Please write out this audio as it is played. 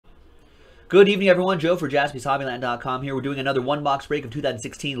Good evening, everyone. Joe for JaspysHobbyland.com here. We're doing another one-box break of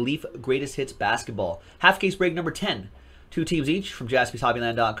 2016 Leaf Greatest Hits Basketball. Half-case break number 10. 2 teams each from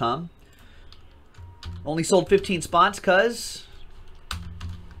JaspysHobbyland.com. Only sold 15 spots because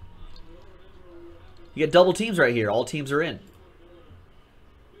you get double teams right here. All teams are in.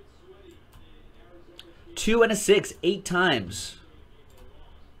 2 and a 6, 8 times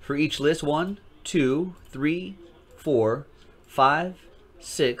for each list. 1, 2, 3, 4, 5,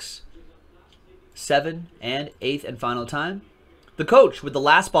 6, 7, and 8th and final time. The coach with the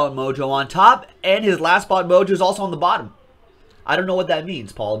last spot mojo on top, and his last spot mojo is also on the bottom. I don't know what that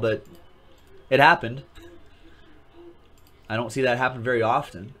means, Paul, but it happened. I don't see that happen very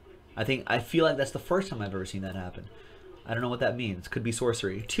often. I feel like that's the first time I've ever seen that happen. I don't know what that means. Could be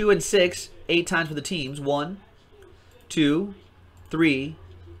sorcery. 2 and 6, 8 times for the teams. 1, 2, 3,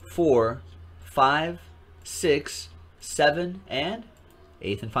 4, 5, 6, 7, and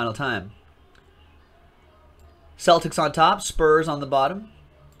 8th and final time. Celtics on top, Spurs on the bottom.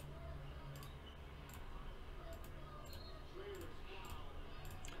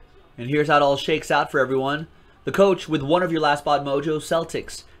 And here's how it all shakes out for everyone. The coach with one of your last spot mojo,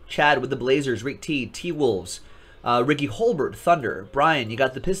 Celtics. Chad with the Blazers, Rick T, T-Wolves. Ricky Holbert, Thunder. Brian, you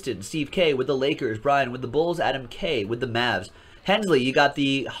got the Pistons. Steve K with the Lakers. Brian with the Bulls. Adam K with the Mavs. Hensley, you got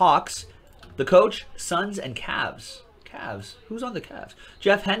the Hawks. The coach, Suns and Cavs. Cavs. Who's on the Cavs?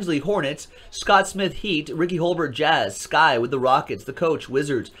 Jeff Hensley, Hornets. Scott Smith, Heat. Ricky Holbert, Jazz. Sky with the Rockets. The coach,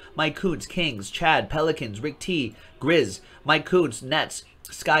 Wizards. Mike Kuntz, Kings. Chad, Pelicans. Rick T, Grizz. Mike Kuntz, Nets.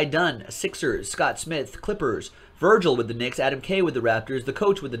 Sky Dunn, Sixers. Scott Smith, Clippers. Virgil with the Knicks. Adam K with the Raptors. The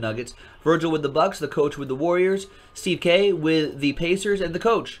coach with the Nuggets. Virgil with the Bucks. The coach with the Warriors. Steve K with the Pacers. And the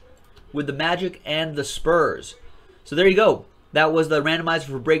coach with the Magic and the Spurs. So there you go. That was the randomizer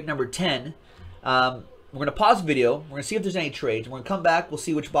for break number 10. We're going to pause the video. We're going to see if there's any trades. We're going to come back. We'll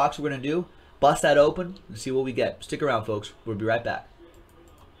see which box we're going to do. Bust that open and see what we get. Stick around, folks. We'll be right back.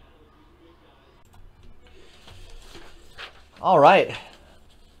 All right.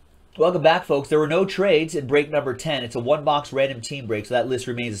 Welcome back, folks. There were no trades in break number 10. It's a one-box random team break, so that list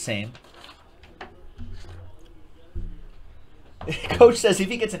remains the same. Coach says if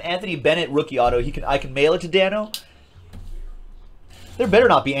he gets an Anthony Bennett rookie auto, I can mail it to Dano. There better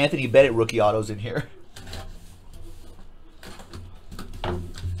not be Anthony Bennett rookie autos in here.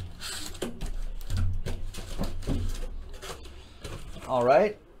 All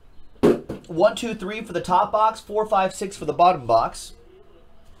right. 1, 2, 3 for the top box. 4, 5, 6 for the bottom box.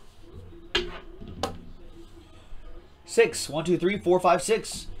 6. 1, 2, 3, 4, 5,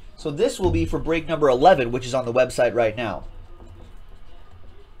 6. So this will be for break number 11, which is on the website right now.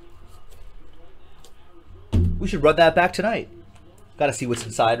 We should run that back tonight. Got to see what's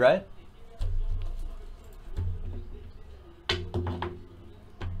inside, right?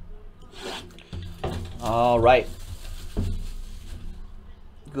 All right.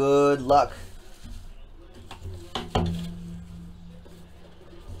 Good luck.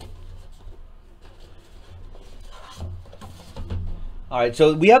 All right,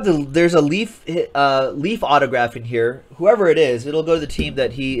 so we have there's a Leaf autograph in here. Whoever it is, it'll go to the team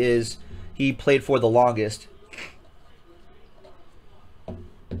that he played for the longest.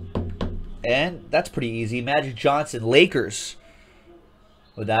 And that's pretty easy. Magic Johnson, Lakers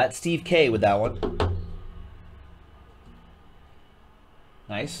with that. Steve K with that one.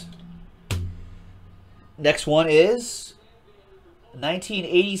 Nice. Next one is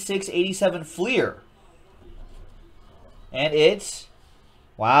 1986-87 Fleer. And it's,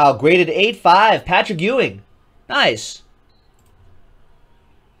 wow, graded 8.5. Patrick Ewing. Nice.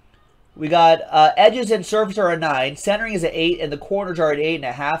 We got edges and surface are a 9. Centering is an 8. And the corners are at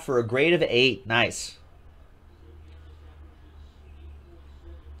 8.5 for a grade of 8. Nice.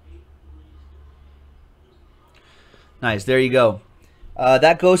 Nice. There you go.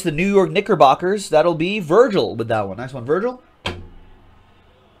 That goes to the New York Knickerbockers. That'll be Virgil with that one. Nice one, Virgil.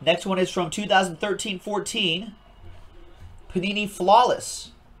 Next one is from 2013-14. Panini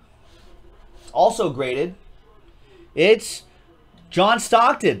Flawless. Also graded. It's John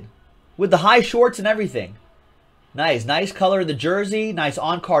Stockton with the high shorts and everything. Nice. Nice color of the jersey. Nice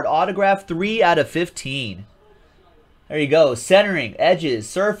on-card autograph. 3 out of 15. There you go. Centering, edges,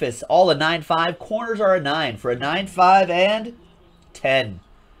 surface, all a 9.5. Corners are a 9 for a 9.5 and 10.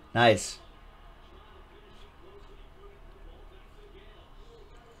 Nice.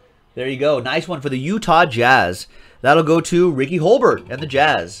 There you go. Nice one for the Utah Jazz. That'll go to Ricky Holbert and the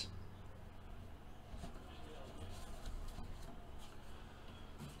Jazz.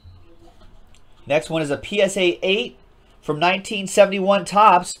 Next one is a PSA 8 from 1971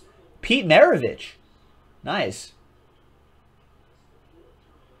 Topps. Pete Maravich. Nice.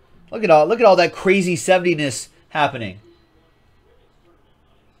 Look at all that crazy 70-ness happening.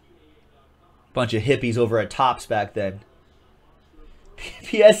 Bunch of hippies over at Topps back then.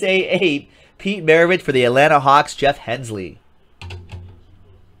 PSA 8, Pete Maravich for the Atlanta Hawks, Jeff Hensley.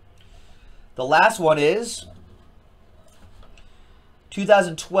 The last one is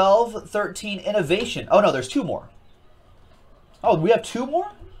 2012-13 Innovation. Oh, no, there's 2 more. Oh, we have 2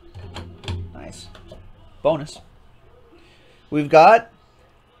 more? Nice. Bonus. We've got,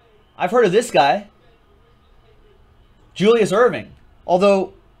 I've heard of this guy, Julius Erving.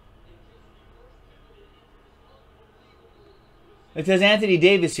 Although, it says Anthony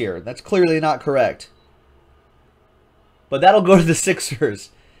Davis here. That's clearly not correct. But that'll go to the Sixers.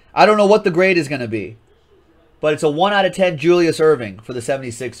 I don't know what the grade is going to be. But it's a 1 out of 10 Julius Erving for the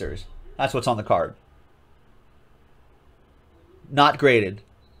 76ers. That's what's on the card. Not graded.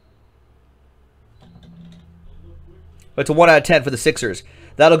 But it's a 1 out of 10 for the Sixers.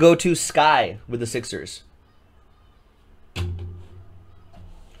 That'll go to Sky with the Sixers.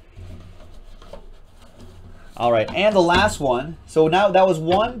 All right, and the last one. So now that was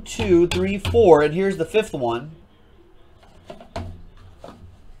 1, 2, 3, 4, and here's the 5th one.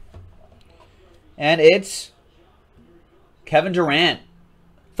 And it's Kevin Durant,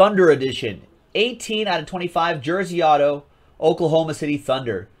 Thunder Edition. 18 out of 25, Jersey Auto, Oklahoma City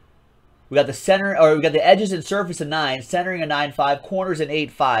Thunder. We got the center, or we got the edges and surface a 9, centering a 9.5, corners an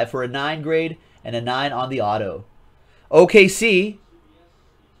 8.5 for a 9 grade and a 9 on the auto. OKC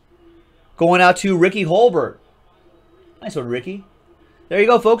going out to Ricky Holbert. Nice one, Ricky. There you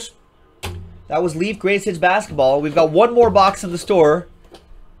go, folks. That was Leaf Greatest Hits Basketball. We've got one more box in the store.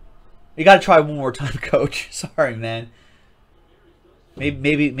 You got to try one more time, Coach. Sorry, man.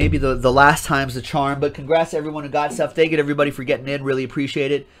 Maybe the last time's the charm. But congrats to everyone who got stuff. Thank you to everybody for getting in. Really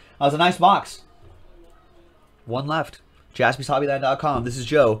appreciate it. That was a nice box. One left. JaspysHobbyland.com. This is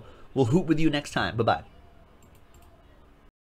Joe. We'll hoop with you next time. Bye-bye.